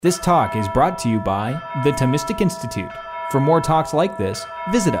This talk is brought to you by the Thomistic Institute. For more talks like this,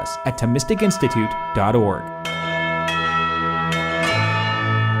 visit us at Thomisticinstitute.org.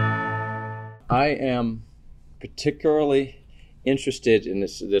 I am particularly interested in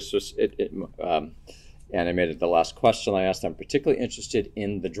this. This was animated the last question I asked. I'm particularly interested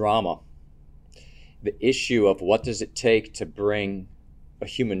in the drama, the issue of what does it take to bring a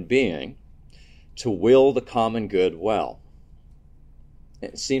human being to will the common good well.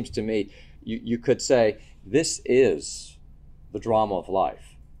 It seems to me you could say this is the drama of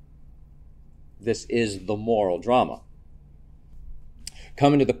life. This is the moral drama.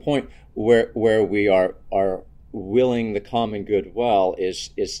 Coming to the point where we are willing the common good well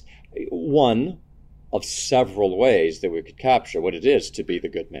is one of several ways that we could capture what it is to be the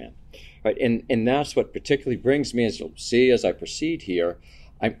good man. Right? And that's what particularly brings me, as you'll see as I proceed here,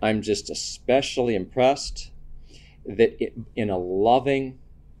 I'm just especially impressed that in a loving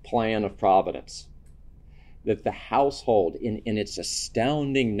plan of providence, that the household in its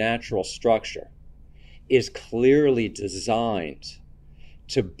astounding natural structure is clearly designed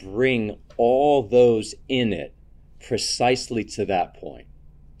to bring all those in it precisely to that point.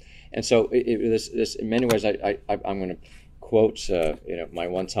 And so this in many ways, I'm going to quote my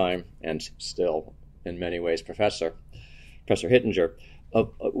one time and still in many ways Professor Hittinger,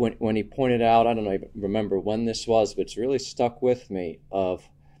 when he pointed out, I don't know, I remember when this was, but it's really stuck with me, of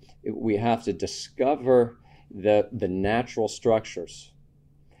we have to discover the natural structures,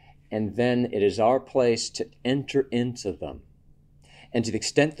 and then it is our place to enter into them. And to the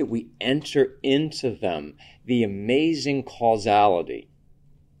extent that we enter into them, the amazing causality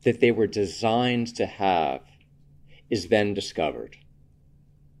that they were designed to have is then discovered.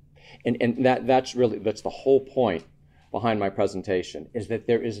 And that's the whole point behind my presentation, is that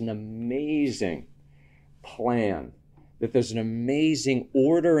there is an amazing plan, that there's an amazing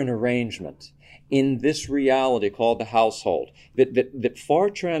order and arrangement in this reality called the household that far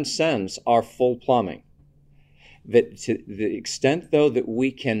transcends our full plumbing. That to the extent, though, that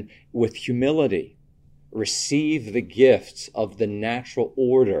we can, with humility, receive the gifts of the natural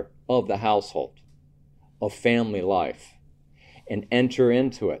order of the household, of family life, and enter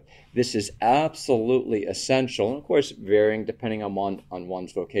into it, this is absolutely essential, and of course varying depending on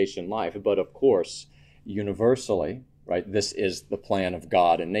one's vocation in life, but of course universally, right, this is the plan of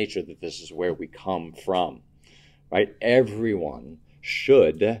God and nature, that this is where we come from, right? Everyone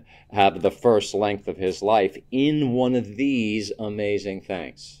should have the first length of his life in one of these amazing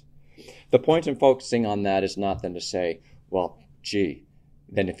things. The point in focusing on that is not then to say, well, gee,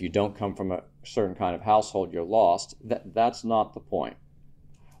 then if you don't come from a certain kind of household, you're lost. That's not the point.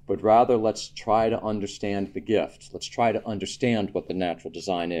 But rather, let's try to understand the gift. Let's try to understand what the natural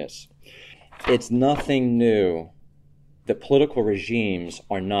design is. It's nothing new that political regimes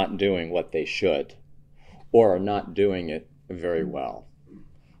are not doing what they should, or are not doing it very well.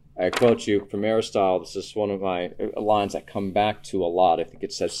 I quote you from Aristotle. This is one of my lines I come back to a lot. I think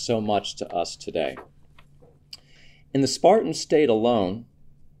it says so much to us today. In the Spartan state alone,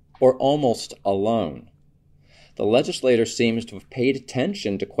 or almost alone, the legislator seems to have paid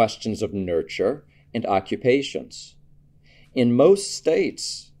attention to questions of nurture and occupations. In most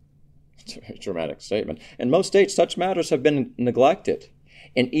states, it's a very dramatic statement, in most states such matters have been neglected,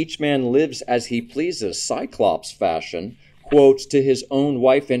 and each man lives as he pleases, Cyclops fashion, quotes, to his own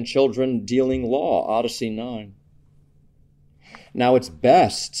wife and children dealing law, Odyssey 9. Now it's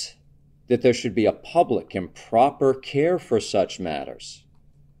best that there should be a public and proper care for such matters.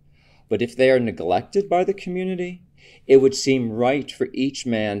 But if they are neglected by the community, it would seem right for each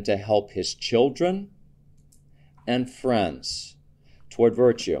man to help his children and friends toward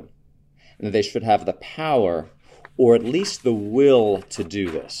virtue, and that they should have the power, or at least the will, to do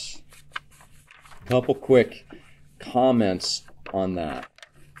this. A couple quick comments on that.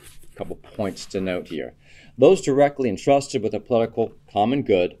 A couple points to note here. Those directly entrusted with the political common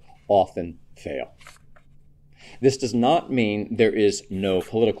good often fail. This does not mean there is no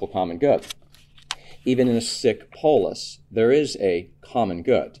political common good. Even in a sick polis, there is a common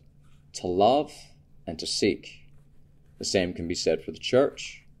good to love and to seek. The same can be said for the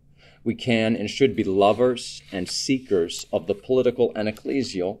church. We can and should be lovers and seekers of the political and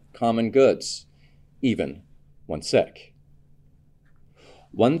ecclesial common goods, even when sick.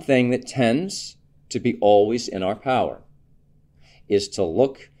 One thing that tends to be always in our power is to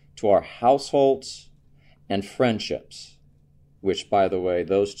look to our households and friendships, which, by the way,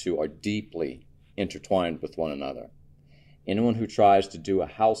 those two are deeply intertwined with one another. Anyone who tries to do a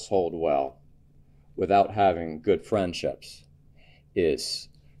household well without having good friendships is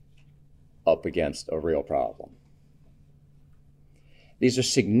up against a real problem. These are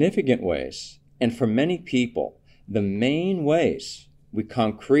significant ways, and for many people, the main ways we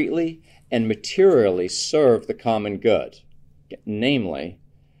concretely and materially serve the common good, namely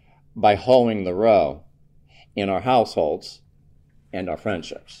by hoeing the row in our households and our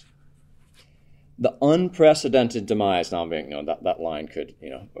friendships. The unprecedented demise, now that line could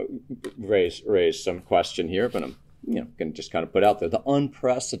raise some question here, but I'm going to just kind of put out there, the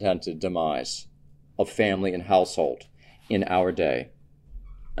unprecedented demise of family and household in our day,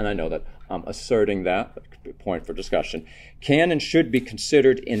 and I know that I'm asserting that could be a point for discussion, can and should be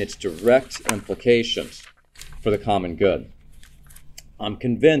considered in its direct implications for the common good. I'm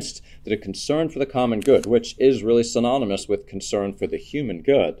convinced that a concern for the common good, which is really synonymous with concern for the human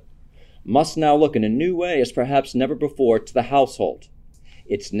good, must now look in a new way as perhaps never before to the household,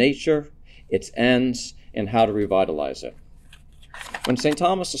 its nature, its ends, and how to revitalize it. When St.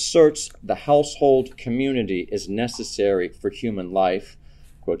 Thomas asserts the household community is necessary for human life,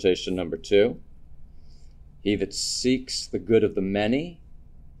 quotation number 2, he that seeks the good of the many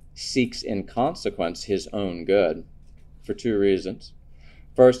seeks in consequence his own good, for 2 reasons.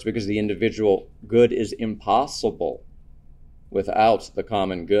 First, because the individual good is impossible without the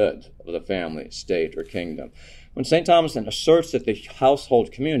common good of the family, state, or kingdom. When St. Thomas then asserts that the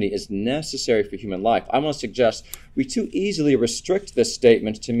household community is necessary for human life, I want to suggest we too easily restrict this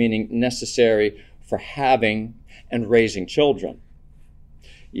statement to meaning necessary for having and raising children.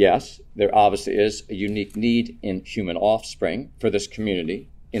 Yes, there obviously is a unique need in human offspring for this community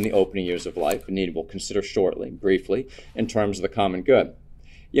in the opening years of life, a need we'll consider shortly, briefly, in terms of the common good.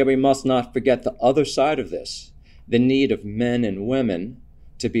 Yet we must not forget the other side of this, the need of men and women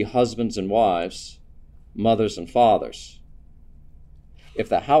to be husbands and wives, mothers and fathers. If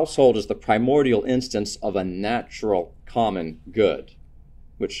the household is the primordial instance of a natural common good,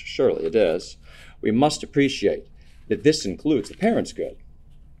 which surely it is, we must appreciate that this includes the parents' good,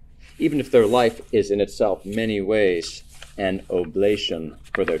 even if their life is in itself many ways an oblation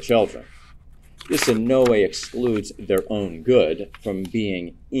for their children. This in no way excludes their own good from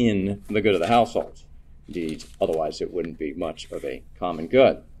being in the good of the household. Indeed, otherwise it wouldn't be much of a common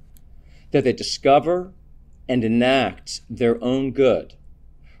good. That they discover and enact their own good,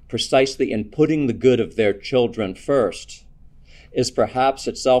 precisely in putting the good of their children first, is perhaps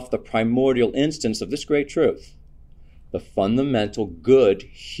itself the primordial instance of this great truth. The fundamental good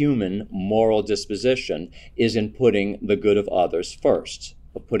human moral disposition is in putting the good of others first,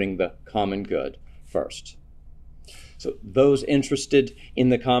 of putting the common good first. So those interested in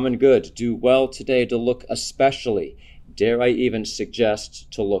the common good do well today to look especially, dare I even suggest,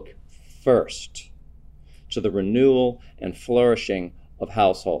 to look first to the renewal and flourishing of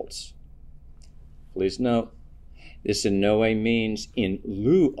households. Please note, this in no way means in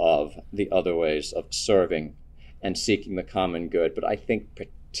lieu of the other ways of serving and seeking the common good, but I think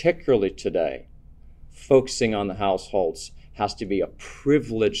particularly today, focusing on the households has to be a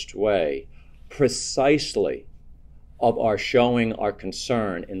privileged way precisely of our showing our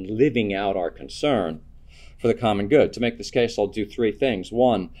concern and living out our concern for the common good. To make this case, I'll do 3 things.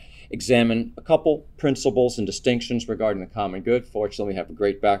 1, examine a couple principles and distinctions regarding the common good. Fortunately, we have a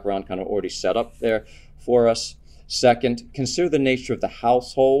great background kind of already set up there for us. 2nd, consider the nature of the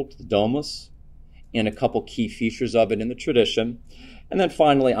household, the domus, and a couple key features of it in the tradition. And then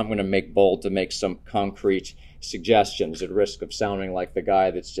finally, I'm going to make bold to make some concrete suggestions at risk of sounding like the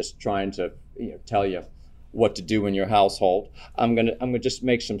guy that's just trying to tell you what to do in your household. I'm going to just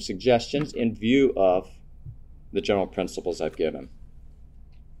make some suggestions in view of the general principles I've given.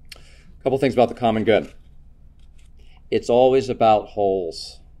 A couple things about the common good. It's always about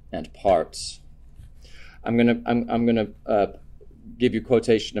wholes and parts. I'm going to give you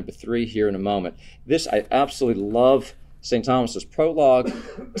quotation number 3 here in a moment. This, I absolutely love St. Thomas's prologue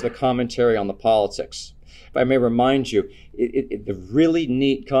to the commentary on the Politics. If I may remind you, the really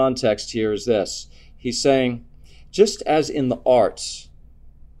neat context here is this. He's saying, just as in the arts,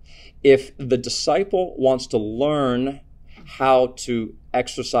 if the disciple wants to learn how to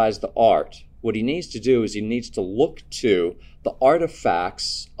exercise the art, what he needs to do is he needs to look to the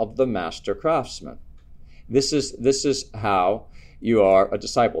artifacts of the master craftsman. This is how you are a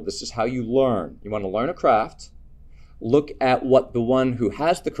disciple. This is how you learn. You want to learn a craft, look at what the one who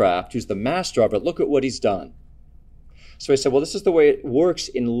has the craft, who's the master of it, look at what he's done. So I said, well, this is the way it works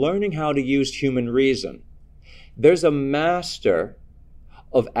in learning how to use human reason. There's a master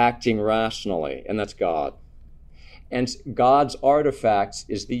of acting rationally, and that's God. And God's artifacts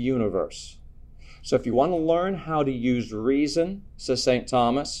is the universe. So if you want to learn how to use reason, says St.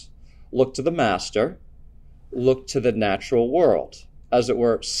 Thomas, look to the master, look to the natural world. as it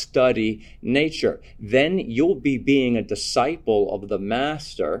were, study nature. Then you'll be being a disciple of the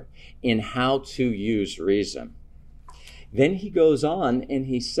master in how to use reason. Then he goes on and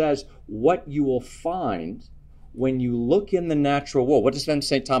he says, what you will find when you look in the natural world. What does then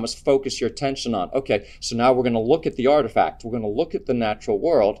St. Thomas focus your attention on? Okay, so now we're going to look at the artifact. We're going to look at the natural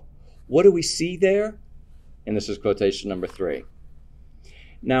world. What do we see there? And this is quotation number 3.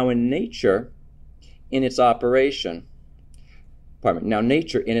 Now nature in its operation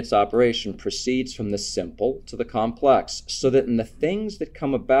proceeds from the simple to the complex, so that in the things that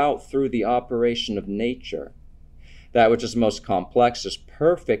come about through the operation of nature, that which is most complex is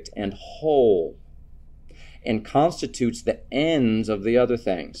perfect and whole, and constitutes the ends of the other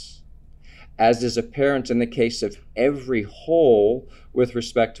things, as is apparent in the case of every whole with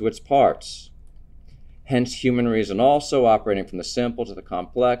respect to its parts. Hence human reason also, operating from the simple to the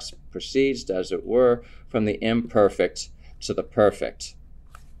complex, proceeds, as it were, from the imperfect to the perfect.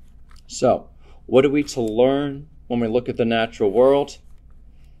 So, what are we to learn when we look at the natural world?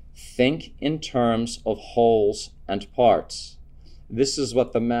 Think in terms of wholes and parts. This is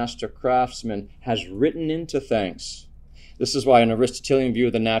what the master craftsman has written into things. This is why an Aristotelian view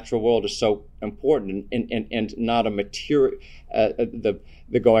of the natural world is so important and not a material, the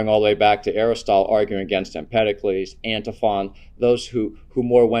going all the way back to Aristotle arguing against Empedocles, Antiphon, those who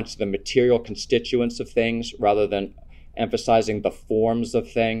more went to the material constituents of things rather than emphasizing the forms of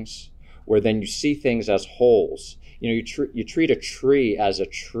things, where then you see things as wholes. You treat a tree as a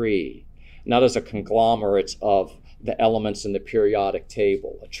tree, not as a conglomerate of the elements in the periodic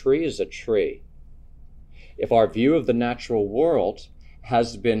table. A tree is a tree. If our view of the natural world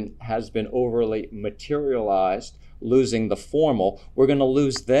has been overly materialized, losing the formal, we're going to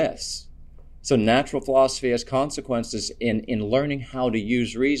lose this. So natural philosophy has consequences in learning how to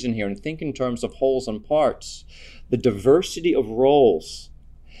use reason here and think in terms of wholes and parts. The diversity of roles.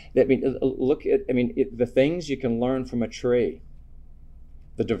 The things you can learn from a tree.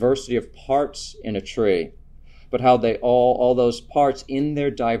 The diversity of parts in a tree. But how they all those parts in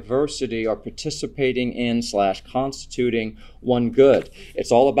their diversity are participating in / constituting one good.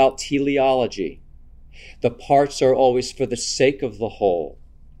 It's all about teleology. The parts are always for the sake of the whole.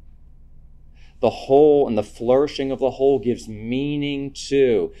 The whole and the flourishing of the whole gives meaning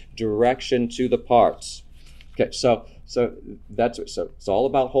to, direction to the parts. Okay, so it's all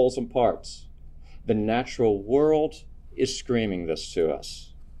about wholes and parts. The natural world is screaming this to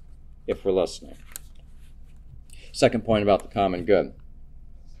us, if we're listening. Second point about the common good.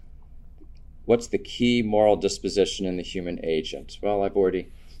 What's the key moral disposition in the human agent? Well, I've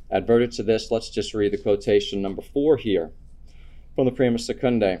already adverted to this. Let's just read the quotation number 4 here from the Prima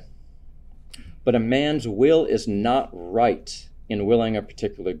Secundae. But a man's will is not right in willing a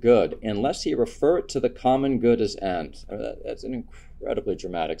particular good unless he refer it to the common good as end. That's an incredibly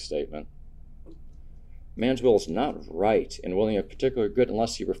dramatic statement. Man's will is not right in willing a particular good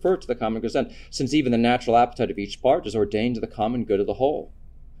unless he refer it to the common good as end, since even the natural appetite of each part is ordained to the common good of the whole.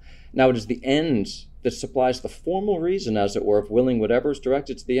 Now it is the end that supplies the formal reason, as it were, of willing whatever is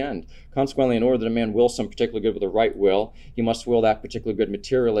directed to the end. Consequently, in order that a man will some particular good with a right will, he must will that particular good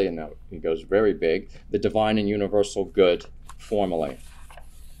materially, and now he goes very big, the divine and universal good formally.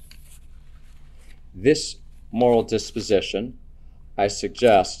 This moral disposition, I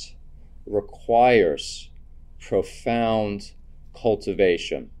suggest, requires profound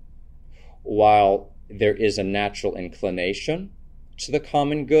cultivation. While there is a natural inclination to the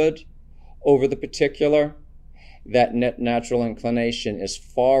common good over the particular, that natural inclination is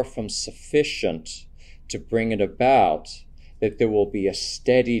far from sufficient to bring it about that there will be a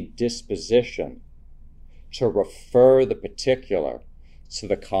steady disposition to refer the particular to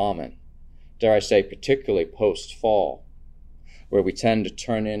the common. Dare I say, particularly post-fall, where we tend to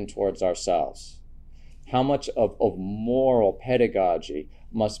turn in towards ourselves. How much of moral pedagogy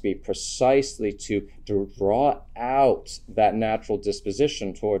must be precisely to draw out that natural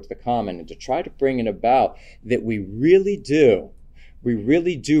disposition towards the common and to try to bring it about that we really do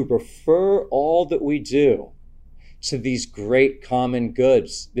refer all that we do to these great common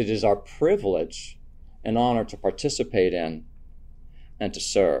goods that is our privilege and honor to participate in and to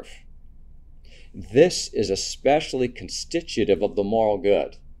serve. This is especially constitutive of the moral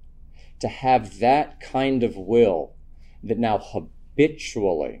good, to have that kind of will that now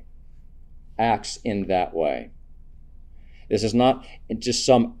habitually acts in that way. This is not just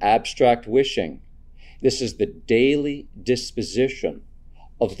some abstract wishing. This is the daily disposition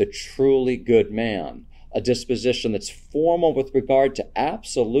of the truly good man, a disposition that's formal with regard to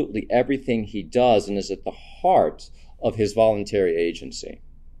absolutely everything he does and is at the heart of his voluntary agency.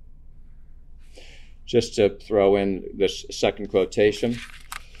 just to throw in this second quotation.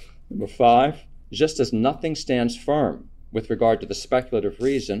 Number 5, just as nothing stands firm with regard to the speculative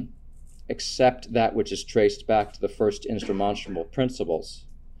reason, except that which is traced back to the first instrumental principles,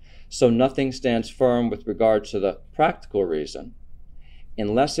 so nothing stands firm with regard to the practical reason,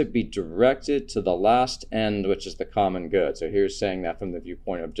 unless it be directed to the last end, which is the common good. So here's saying that from the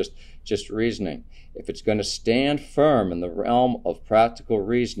viewpoint of just reasoning. If it's going to stand firm in the realm of practical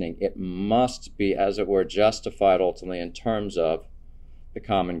reasoning, it must be, as it were, justified ultimately in terms of the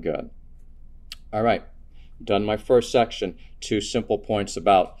common good. All right, done my first section. 2 simple points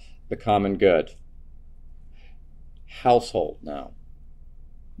about the common good. Household now,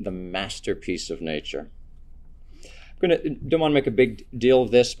 the masterpiece of nature. Don't want to make a big deal of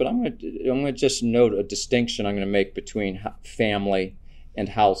this, but I'm going to just note a distinction I'm going to make between family and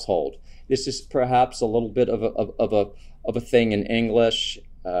household. This is perhaps a little bit of a thing in English.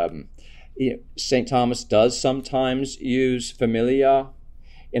 St. Thomas does sometimes use familia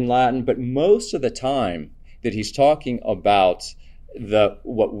in Latin, but most of the time that he's talking about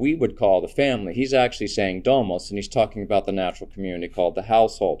what we would call the family, he's actually saying domus, and he's talking about the natural community called the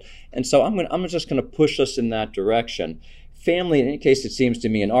household. And so I'm just going to push us in that direction. Family, in any case, it seems to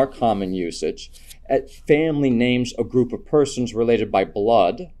me in our common usage, family names a group of persons related by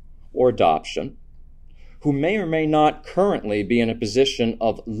blood or adoption who may or may not currently be in a position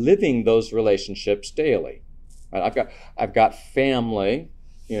of living those relationships daily. Right? I've got family,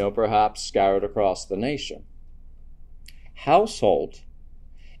 perhaps scattered across the nation. Household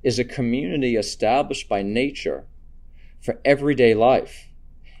is a community established by nature for everyday life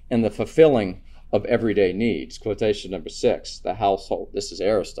and the fulfilling of everyday needs. Quotation number 6, the household, this is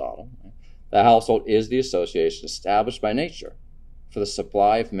Aristotle. The household is the association established by nature for the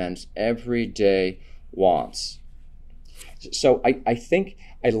supply of men's everyday wants. So I think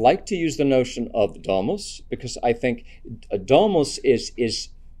I like to use the notion of domus because I think a domus is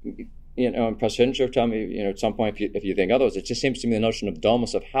and Prashinja, tell me, at some point if you think otherwise, it just seems to me the notion of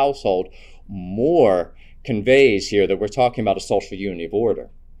domus, of household, more conveys here that we're talking about a social unity of order,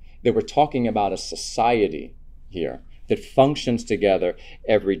 that we're talking about a society here that functions together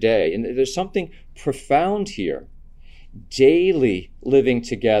every day. And there's something profound here, daily living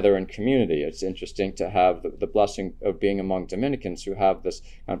together in community. It's interesting to have the blessing of being among Dominicans who have this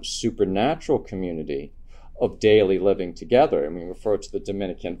kind of supernatural community of daily living together. And we refer to the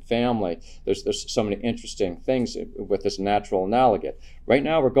Dominican family. There's so many interesting things with this natural analogous. Right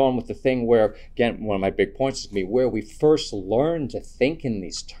now we're going with the thing where, again, one of my big points is going to be where we first learn to think in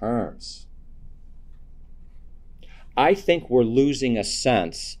these terms. I think we're losing a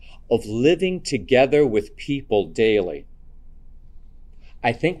sense of living together with people daily.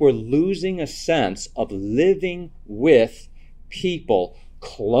 I think we're losing a sense of living with people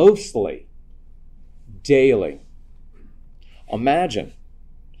closely daily. Imagine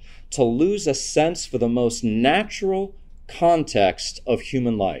to lose a sense for the most natural context of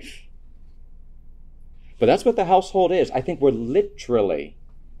human life. But that's what the household is. I think we're literally,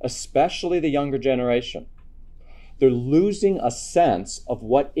 especially the younger generation, they're losing a sense of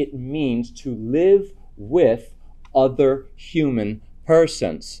what it means to live with other human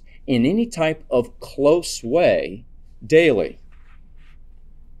persons in any type of close way daily.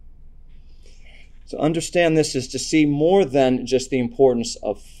 To understand this is to see more than just the importance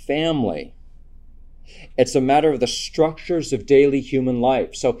of family. It's a matter of the structures of daily human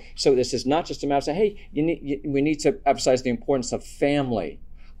life. So this is not just a matter of saying, hey, we need to emphasize the importance of family.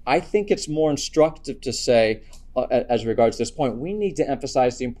 I think it's more instructive to say, as regards this point, we need to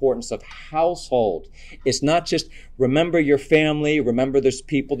emphasize the importance of household. It's not just remember your family, remember there's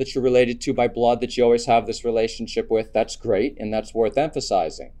people that you're related to by blood that you always have this relationship with. That's great, and that's worth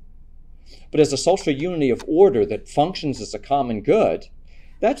emphasizing. But as a social unity of order that functions as a common good,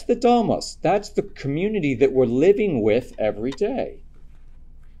 that's the domus. That's the community that we're living with every day.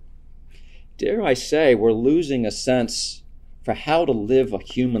 Dare I say, we're losing a sense for how to live a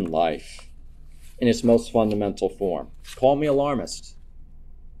human life in its most fundamental form. Call me alarmist.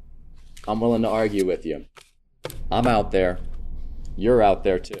 I'm willing to argue with you. I'm out there. You're out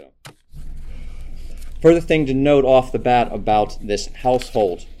there too. Further thing to note off the bat about this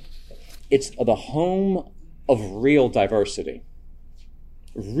household, it's the home of real diversity.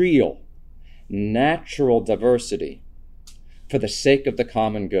 Real, natural diversity for the sake of the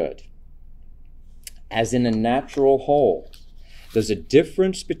common good. As in a natural whole, there's a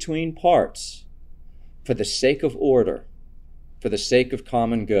difference between parts for the sake of order, for the sake of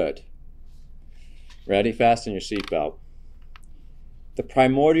common good. Ready? Fasten your seatbelt. The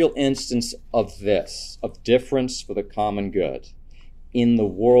primordial instance of this, of difference for the common good, in the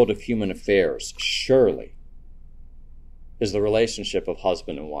world of human affairs, surely, is the relationship of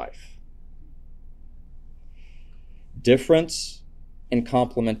husband and wife. Difference in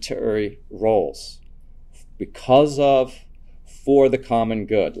complementary roles because of, for the common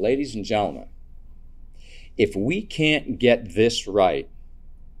good. Ladies and gentlemen, if we can't get this right,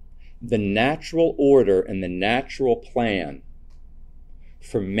 the natural order and the natural plan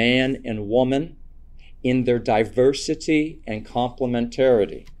for man and woman in their diversity and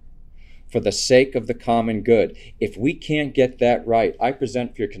complementarity for the sake of the common good, if we can't get that right, I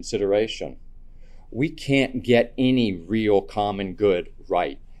present for your consideration, we can't get any real common good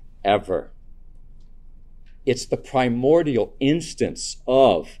right, ever. It's the primordial instance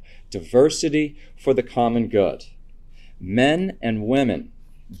of diversity for the common good. Men and women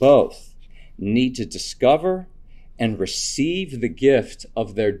both need to discover and receive the gift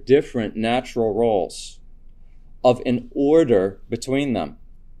of their different natural roles, of an order between them,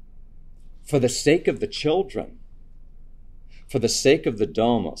 for the sake of the children, for the sake of the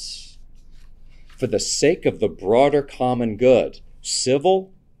domus, for the sake of the broader common good,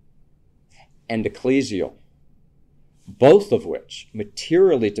 civil and ecclesial, both of which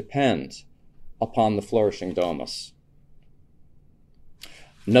materially depend upon the flourishing domus.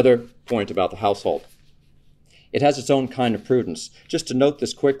 Another point about the household. It has its own kind of prudence. Just to note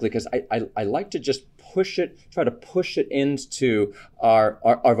this quickly, because I like to just try to push it into our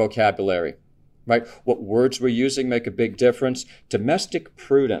vocabulary, right? What words we're using make a big difference. Domestic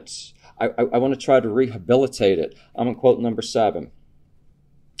prudence. I want to try to rehabilitate it. I'm on quote number 7.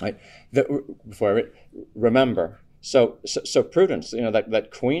 Right? Remember, so prudence, that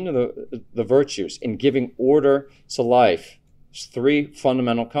queen of the virtues in giving order to life. 3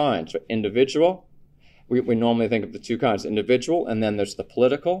 fundamental kinds. Individual, we normally think of the 2 kinds, individual, and then there's the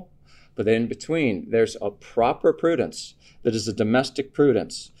political. But then in between, there's a proper prudence that is a domestic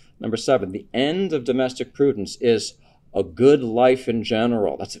prudence. Number 7, the end of domestic prudence is a good life in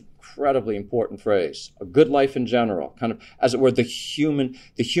general. That's an incredibly important phrase. A good life in general, kind of, as it were, the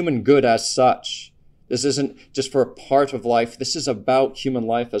human good as such. This isn't just for a part of life. This is about human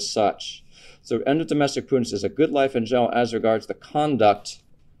life as such. So end of domestic prudence is a good life in general as regards the conduct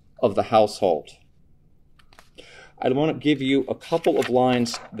of the household. I want to give you a couple of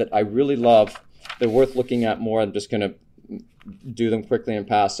lines that I really love. They're worth looking at more. I'm just going to do them quickly in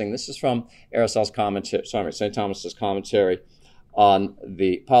passing. This is from Aristotle's commentary, St. Thomas's commentary on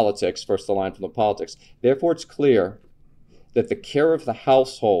the Politics, first the line from the Politics. Therefore, it's clear that the care of the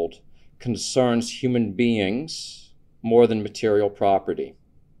household concerns human beings more than material property.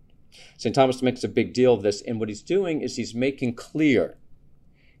 St. Thomas makes a big deal of this, and what he's doing is he's making clear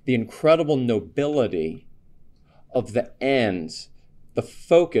the incredible nobility of the ends, the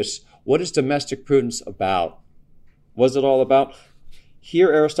focus. What is domestic prudence about? What's it all about?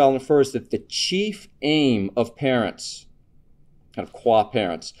 Here Aristotle infers that the chief aim of parents, kind of qua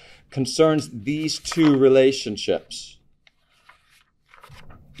parents, concerns these 2 relationships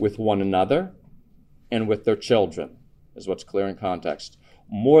with one another and with their children, is what's clear in context.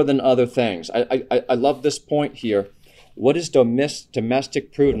 More than other things. I love this point here. What is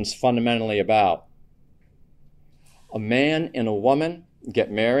domestic prudence fundamentally about? A man and a woman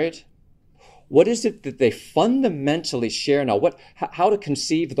get married. What is it that they fundamentally share now? How to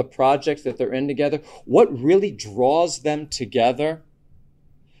conceive the project that they're in together? What really draws them together?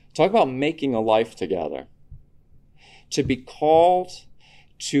 Talk about making a life together. To be called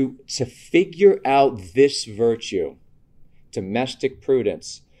to figure out this virtue, domestic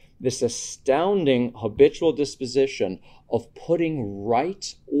prudence, this astounding habitual disposition of putting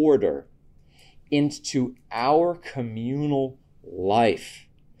right order into our communal life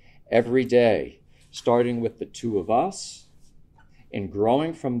every day, starting with the 2 of us and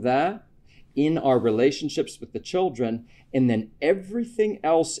growing from that in our relationships with the children, and then everything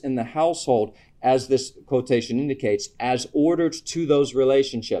else in the household, as this quotation indicates, as ordered to those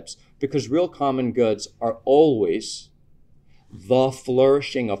relationships, because real common goods are always the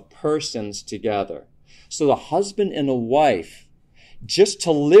flourishing of persons together. So the husband and a wife, just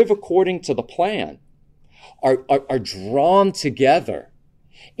to live according to the plan, are drawn together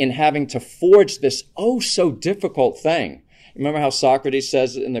in having to forge this so difficult thing. Remember how Socrates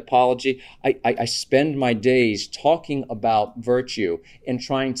says in the Apology, I spend my days talking about virtue and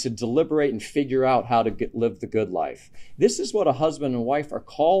trying to deliberate and figure out how to live the good life. This is what a husband and wife are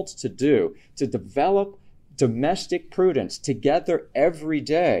called to do, to develop domestic prudence together every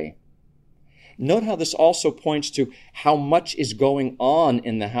day. Note how this also points to how much is going on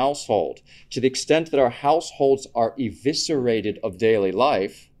in the household. To the extent that our households are eviscerated of daily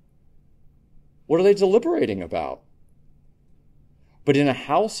life, what are they deliberating about? But in a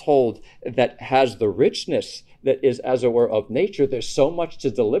household that has the richness that is, as it were, of nature, there's so much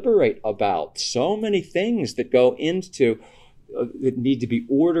to deliberate about, so many things that go into that need to be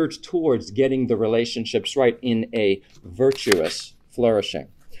ordered towards getting the relationships right in a virtuous flourishing.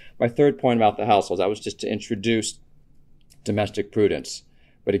 My third point about the household, that was just to introduce domestic prudence.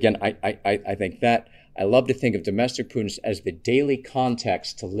 But again, I think that I love to think of domestic prudence as the daily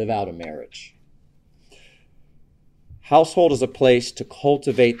context to live out a marriage. Household is a place to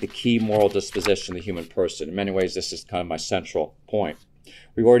cultivate the key moral disposition of the human person. In many ways, this is kind of my central point.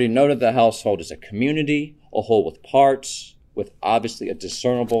 We've already noted the household is a community, a whole with parts, with obviously a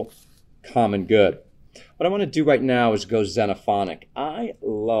discernible common good. What I want to do right now is go Xenophonic. I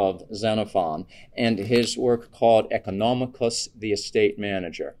love Xenophon and his work called Economicus, the Estate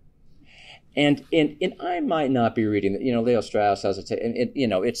Manager. And I might not be reading it. Leo Strauss has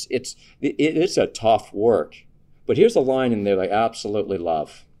it's a tough work. But here's a line in there that I absolutely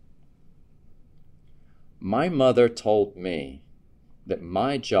love. My mother told me that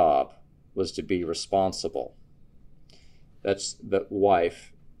my job was to be responsible. That's the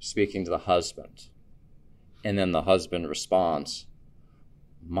wife speaking to the husband. And then the husband responds,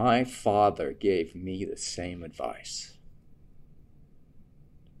 my father gave me the same advice.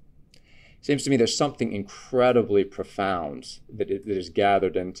 Seems to me there's something incredibly profound that is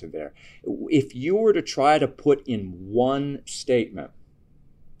gathered into there. If you were to try to put in one statement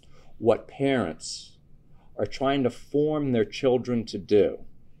what parents are trying to form their children to do,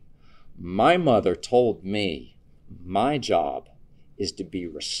 my mother told me my job is to be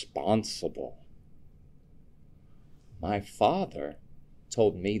responsible. My father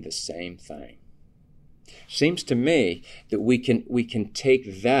told me the same thing. Seems to me that we can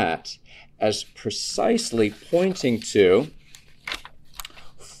take that as precisely pointing to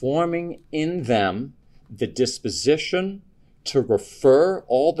forming in them the disposition to refer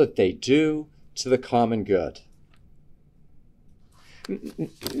all that they do to the common good.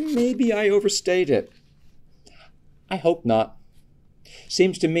 Maybe I overstate it. I hope not.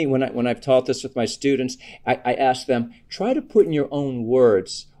 Seems to me when I've taught this with my students, I ask them, try to put in your own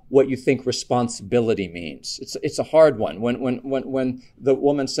words what you think responsibility means. It's a hard one. When the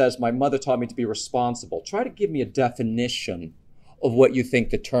woman says, my mother taught me to be responsible, try to give me a definition of what you think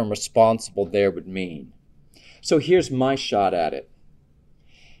the term responsible there would mean. So here's my shot at it.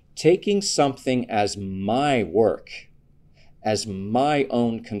 Taking something as my work, as my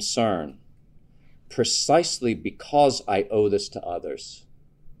own concern, precisely because I owe this to others.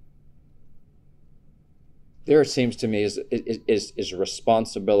 There, it seems to me, is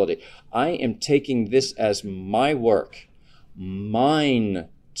responsibility. I am taking this as my work, mine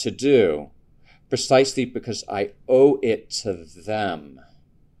to do, precisely because I owe it to them.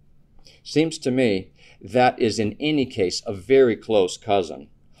 Seems to me that is, in any case, a very close cousin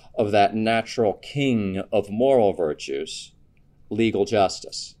of that natural king of moral virtues, legal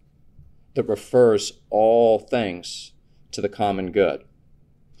justice, that refers all things to the common good.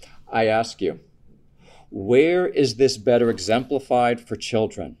 I ask you, where is this better exemplified for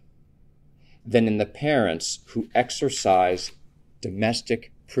children than in the parents who exercise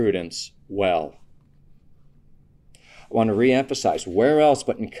domestic prudence well? I want to reemphasize, where else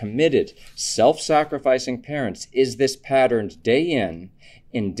but in committed, self-sacrificing parents is this patterned day in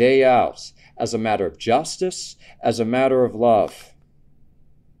and day out as a matter of justice, as a matter of love?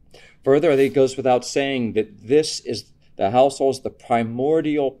 Further, I think it goes without saying that this is the household's the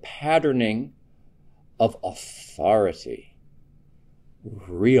primordial patterning of authority,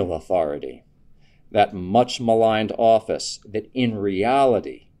 real authority, that much maligned office that in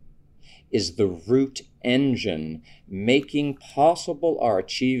reality is the root engine making possible our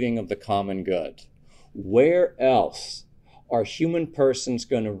achieving of the common good. Where else are human persons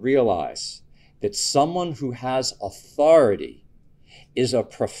going to realize that someone who has authority is a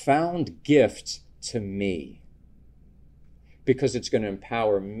profound gift to me? Because it's going to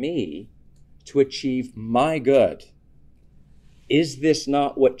empower me to achieve my good. Is this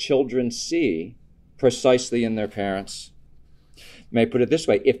not what children see precisely in their parents? May I put it this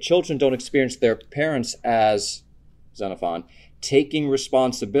way? If children don't experience their parents as, Xenophon, taking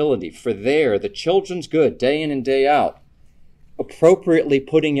responsibility for the children's good day in and day out, appropriately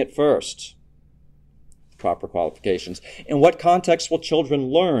putting it first, proper qualifications, in what context will children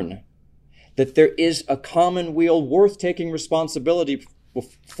learn that there is a commonweal worth taking responsibility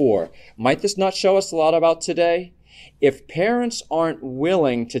for? Might this not show us a lot about today? If parents aren't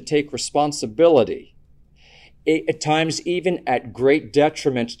willing to take responsibility, at times even at great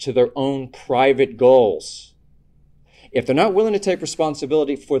detriment to their own private goals, if they're not willing to take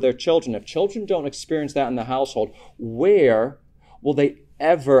responsibility for their children, if children don't experience that in the household, where will they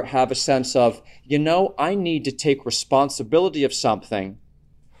ever have a sense of, I need to take responsibility of something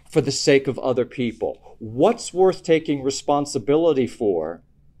for the sake of other people. What's worth taking responsibility for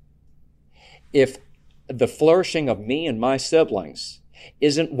if the flourishing of me and my siblings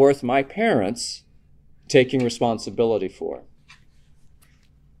isn't worth my parents taking responsibility for?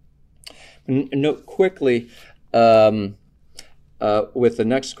 Note quickly with the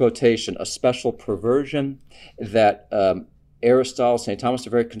next quotation, a special perversion that Aristotle, St. Thomas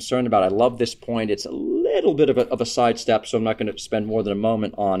are very concerned about. I love this point. It's a little bit of a sidestep, so I'm not going to spend more than a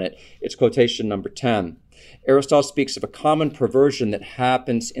moment on it. It's quotation number 10. Aristotle speaks of a common perversion that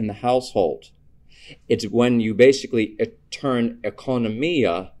happens in the household. It's when you basically turn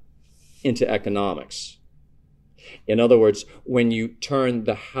economia into economics. In other words, when you turn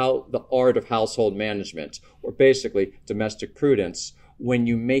the art of household management, or basically domestic prudence, when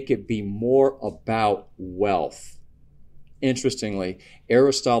you make it be more about wealth. Interestingly,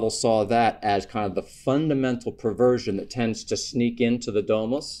 Aristotle saw that as kind of the fundamental perversion that tends to sneak into the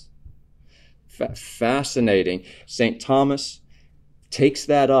domus. Fascinating. St. Thomas takes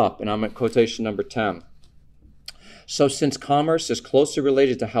that up, and I'm at quotation number 10. So since commerce is closely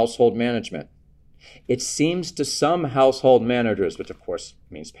related to household management, it seems to some household managers, which of course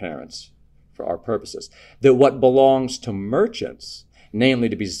means parents for our purposes, that what belongs to merchants, namely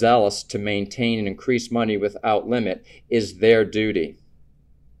to be zealous to maintain and increase money without limit, is their duty.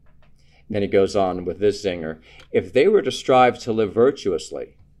 And then he goes on with this zinger. If they were to strive to live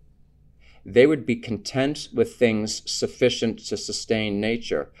virtuously, they would be content with things sufficient to sustain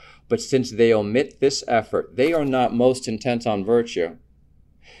nature. But since they omit this effort, they are not most intent on virtue.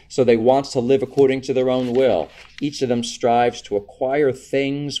 So they want to live according to their own will. Each of them strives to acquire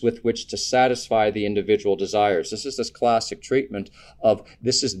things with which to satisfy the individual desires. This is this classic treatment of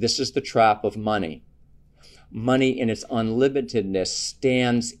this is the trap of money. Money in its unlimitedness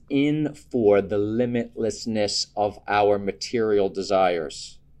stands in for the limitlessness of our material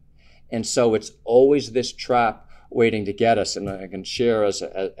desires. And so it's always this trap waiting to get us. And I can share as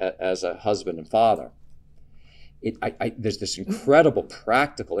a husband and father. There's this incredible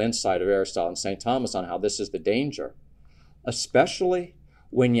practical insight of Aristotle and St. Thomas on how this is the danger, especially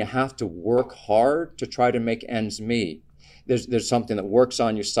when you have to work hard to try to make ends meet. There's something that works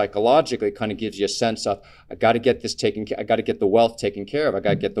on you psychologically, kind of gives you a sense of, I got to get this taken care of, I got to get the wealth taken care of, I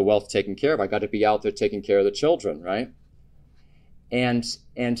got to get the wealth taken care of, I got to be out there taking care of the children, right? And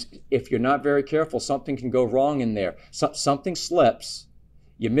if you're not very careful, something can go wrong in there. Something slips,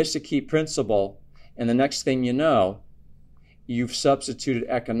 you miss a key principle, and the next thing you know, you've substituted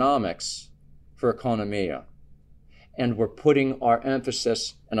economics for economia. And we're putting our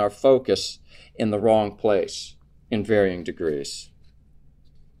emphasis and our focus in the wrong place in varying degrees.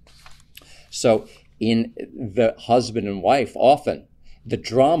 So in the husband and wife, often the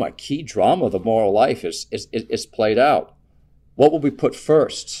key drama of the moral life is played out. What will we put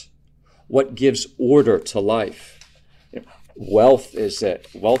first? What gives order to life? Wealth is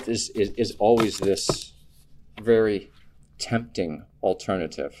always this very tempting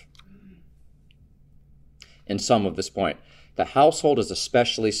alternative. In sum of this point, the household is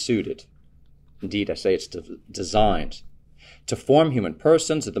especially suited, indeed I say it's designed, to form human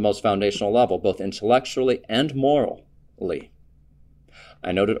persons at the most foundational level, both intellectually and morally.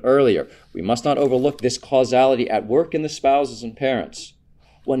 I noted earlier, we must not overlook this causality at work in the spouses and parents.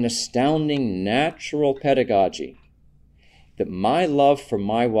 What an astounding natural pedagogy that my love for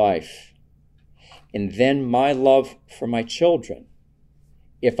my wife and then my love for my children,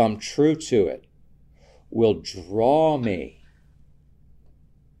 if I'm true to it, will draw me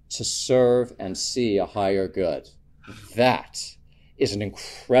to serve and see a higher good. That is an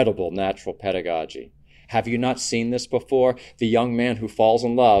incredible natural pedagogy. Have you not seen this before? The young man who falls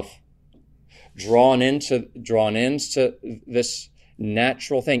in love, drawn into this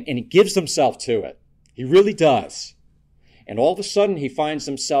natural thing, and he gives himself to it. He really does. And all of a sudden he finds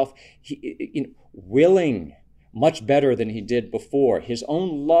himself willing much better than he did before. His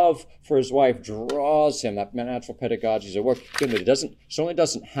own love for his wife draws him. That natural pedagogy is at work. It certainly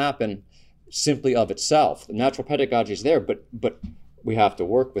doesn't happen simply of itself. The natural pedagogy is there, but we have to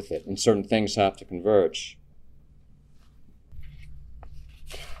work with it, and certain things have to converge.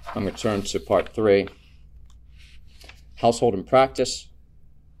 I'm going to turn to part 3. Household and practice.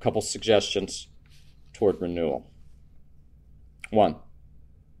 A couple suggestions toward renewal. 1.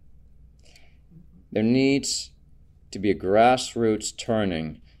 There needs to be a grassroots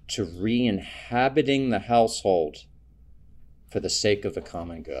turning to re-inhabiting the household for the sake of the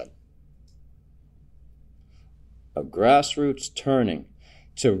common good. A grassroots turning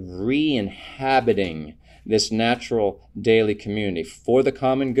to re-inhabiting this natural daily community for the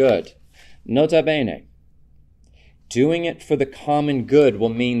common good. Nota bene, doing it for the common good will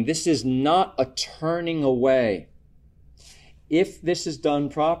mean this is not a turning away. If this is done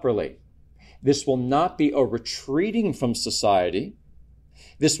properly, this will not be a retreating from society.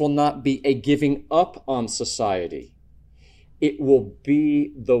 This will not be a giving up on society. It will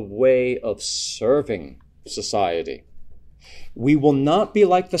be the way of serving society. We will not be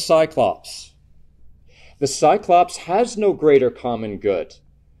like the Cyclops. The Cyclops has no greater common good,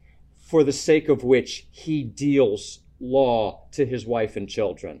 for the sake of which he deals law to his wife and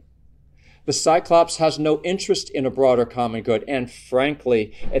children. The Cyclops has no interest in a broader common good, and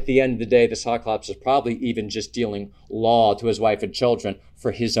frankly, at the end of the day, the Cyclops is probably even just dealing law to his wife and children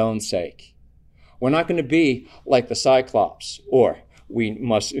for his own sake. We're not going to be like the Cyclops, or we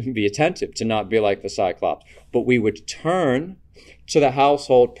must be attentive to not be like the Cyclops, but we would turn to the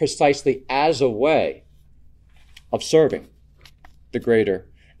household precisely as a way of serving the greater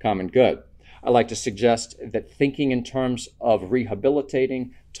common good. I like to suggest that thinking in terms of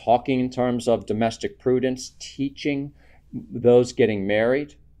rehabilitating, talking in terms of domestic prudence, teaching those getting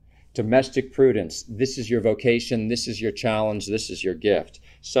married, domestic prudence, this is your vocation, this is your challenge, this is your gift.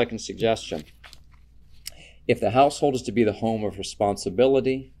 Second suggestion, if the household is to be the home of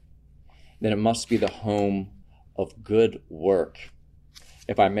responsibility, then it must be the home of good work.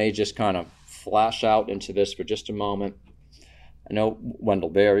 If I may just kind of flash out into this for just a moment. I know Wendell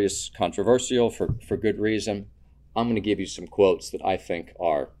Berry is controversial for good reason. I'm going to give you some quotes that I think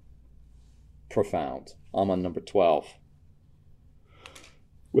are profound. I'm on number 12.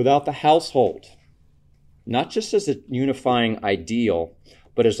 Without the household, not just as a unifying ideal,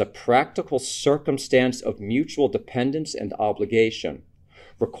 but as a practical circumstance of mutual dependence and obligation,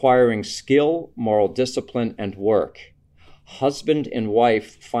 requiring skill, moral discipline, and work, husband and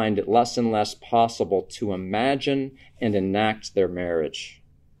wife find it less and less possible to imagine and enact their marriage.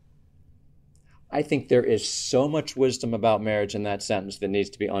 I think there is so much wisdom about marriage in that sentence that needs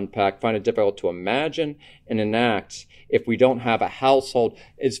to be unpacked. Find it difficult to imagine and enact if we don't have a household.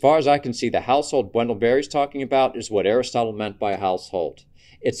 As far as I can see, the household Wendell Berry's talking about is what Aristotle meant by a household.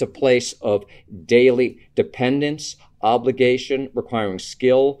 It's a place of daily dependence, obligation, requiring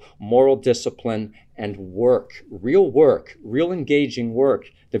skill, moral discipline, and work, real engaging work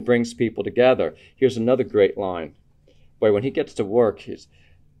that brings people together. Here's another great line. Boy, when he gets to work,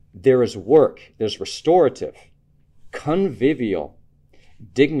 there is work, there's restorative, convivial,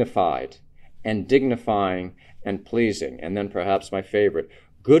 dignified, and dignifying and pleasing. And then perhaps my favorite,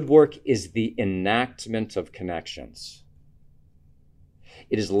 good work is the enactment of connections.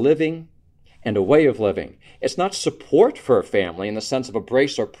 It is living and a way of living. It's not support for a family in the sense of a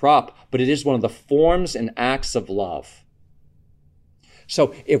brace or prop, but it is one of the forms and acts of love.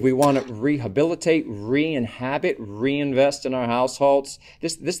 So if we want to rehabilitate, re-inhabit, reinvest in our households,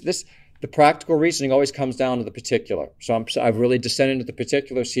 the practical reasoning always comes down to the particular. So I've really descended into the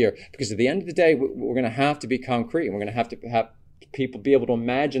particulars here, because at the end of the day, we're going to have to be concrete. We're going to have people be able to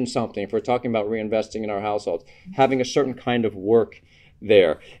imagine something if we're talking about reinvesting in our households, having a certain kind of work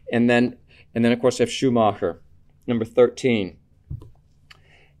there. And then of course, I have Schumacher, number 13.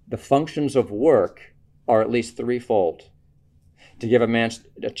 The functions of work are at least threefold. To give a man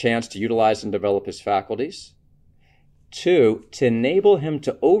a chance to utilize and develop his faculties. 2, to enable him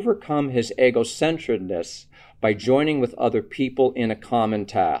to overcome his egocentridness by joining with other people in a common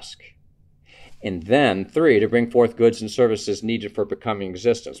task. And then 3, to bring forth goods and services needed for becoming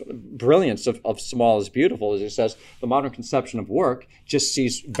existence. The brilliance of Small is beautiful, as it says, the modern conception of work just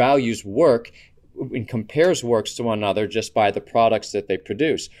values work and compares works to one another just by the products that they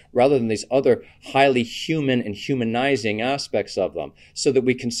produce, rather than these other highly human and humanizing aspects of them, so that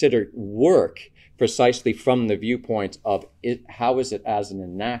we consider work precisely from the viewpoint of how is it as an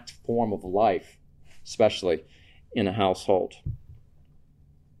enact form of life, especially in a household.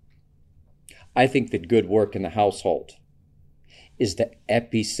 I think that good work in the household is the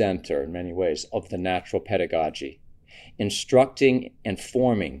epicenter, in many ways, of the natural pedagogy, instructing and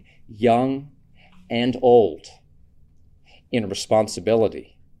forming young and old in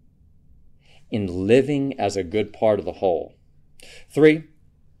responsibility, in living as a good part of the whole. 3,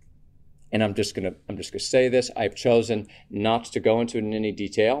 and I'm just gonna say this, I've chosen not to go into it in any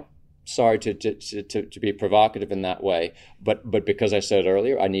detail. Sorry to be provocative in that way, but because I said it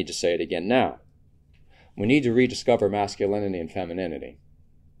earlier, I need to say it again now. We need to rediscover masculinity and femininity.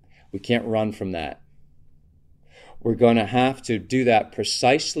 We can't run from that. We're going to have to do that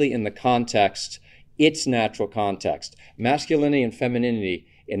precisely in the context, its natural context. Masculinity and femininity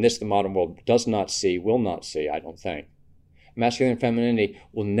in this, the modern world, does not see, will not see, I don't think. masculinity and femininity,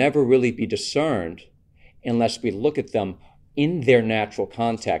 will never really be discerned unless we look at them in their natural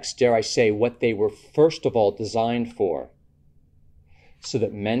context, dare I say, what they were first of all designed for, so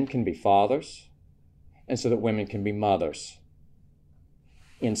that men can be fathers and so that women can be mothers,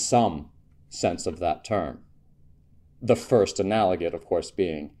 in some sense of that term. The first analogate, of course,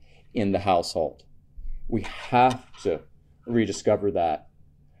 being in the household. We have to rediscover that.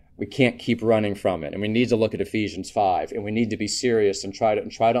 We can't keep running from it, and we need to look at Ephesians 5, and we need to be serious and try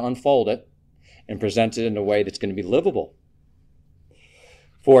to unfold it and present it in a way that's going to be livable.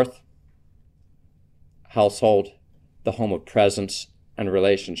 Fourth, household, the home of presence and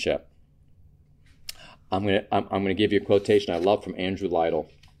relationship. I'm going to give you a quotation I love from Andrew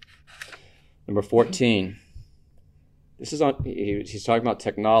Lytle. Number 14. This is he's talking about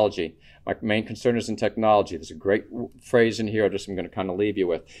technology. My main concern is in technology. There's a great phrase in here I'm going to kind of leave you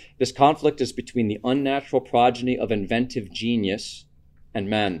with. This conflict is between the unnatural progeny of inventive genius and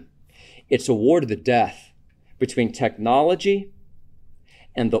men. It's a war to the death between technology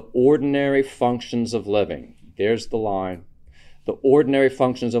and the ordinary functions of living. There's the line. The ordinary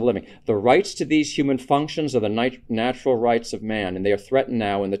functions of living. The rights to these human functions are the natural rights of man, and they are threatened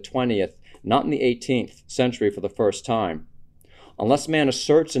now in the 20th, not in the 18th century for the first time. Unless man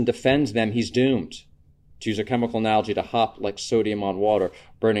asserts and defends them, he's doomed. To use a chemical analogy, to hop like sodium on water,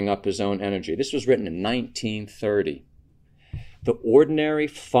 burning up his own energy. This was written in 1930. The ordinary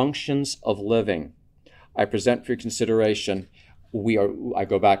functions of living I present for your consideration. I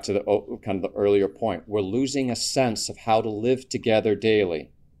go back to the kind of the earlier point. We're losing a sense of how to live together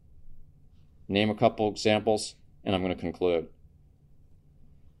daily. Name a couple examples, and I'm going to conclude.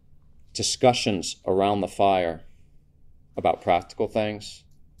 Discussions around the fire about practical things,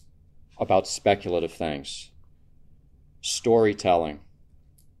 about speculative things, storytelling,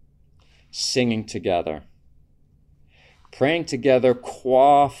 singing together, praying together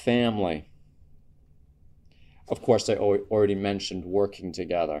qua family. Of course, I already mentioned working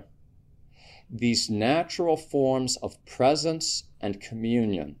together. These natural forms of presence and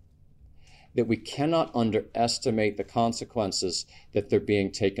communion, that we cannot underestimate the consequences that they're being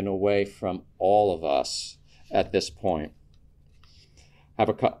taken away from all of us at this point.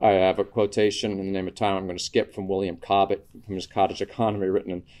 I have a quotation in the name of time I'm going to skip from William Cobbett, from his Cottage Economy,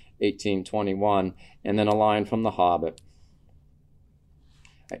 written in 1821, and then a line from The Hobbit.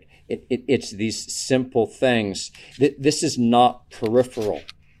 It's these simple things. This is not peripheral,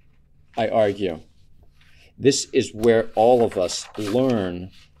 I argue. This is where all of us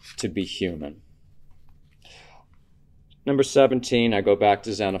learn to be human. Number 17, I go back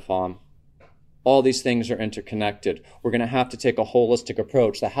to Xenophon. All these things are interconnected. We're going to have to take a holistic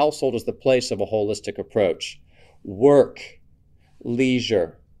approach. The household is the place of a holistic approach. Work,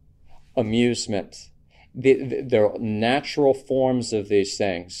 leisure, amusement. There are natural forms of these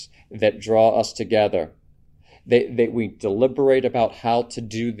things that draw us together. We deliberate about how to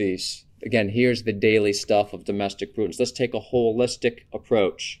do these. Again, here's the daily stuff of domestic prudence. Let's take a holistic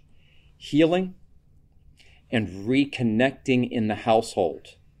approach. Healing and reconnecting in the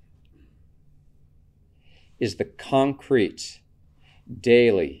household is the concrete,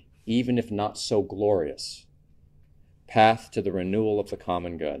 daily, even if not so glorious, path to the renewal of the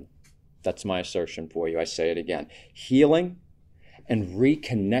common good. That's my assertion for you. I say it again. Healing and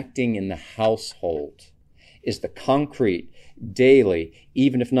reconnecting in the household is the concrete, daily,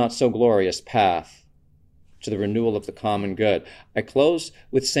 even if not so glorious, path to the renewal of the common good. I close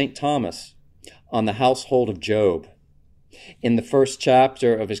with St. Thomas on the household of Job. In the first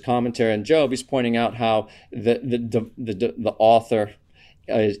chapter of his commentary on Job, he's pointing out how the author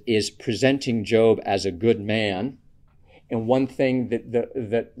is presenting Job as a good man. And one thing that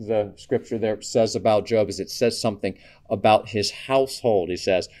the scripture there says about Job is it says something about his household, he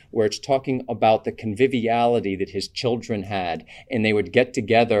says, where it's talking about the conviviality that his children had, and they would get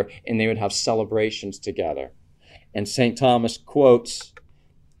together and they would have celebrations together. And St. Thomas quotes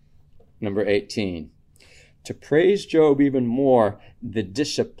number 18, to praise Job even more, the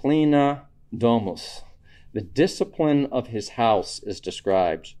disciplina domus, the discipline of his house is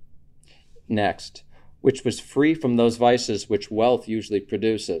described. Next, which was free from those vices which wealth usually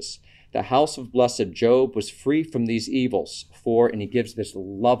produces. The house of blessed Job was free from these evils, and he gives this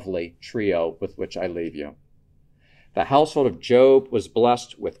lovely trio with which I leave you. The household of Job was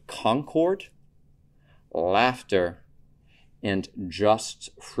blessed with concord, laughter, and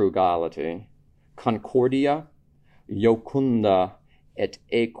just frugality. Concordia, iocunda, et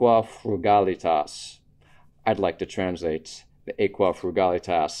aequa frugalitas. I'd like to translate the aequa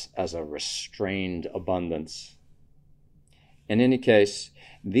frugalitas as a restrained abundance. In any case,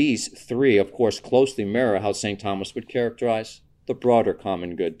 these three, of course, closely mirror how St. Thomas would characterize the broader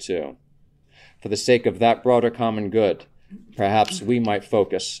common good, too. For the sake of that broader common good, perhaps we might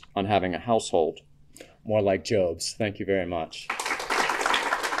focus on having a household more like Job's. Thank you very much.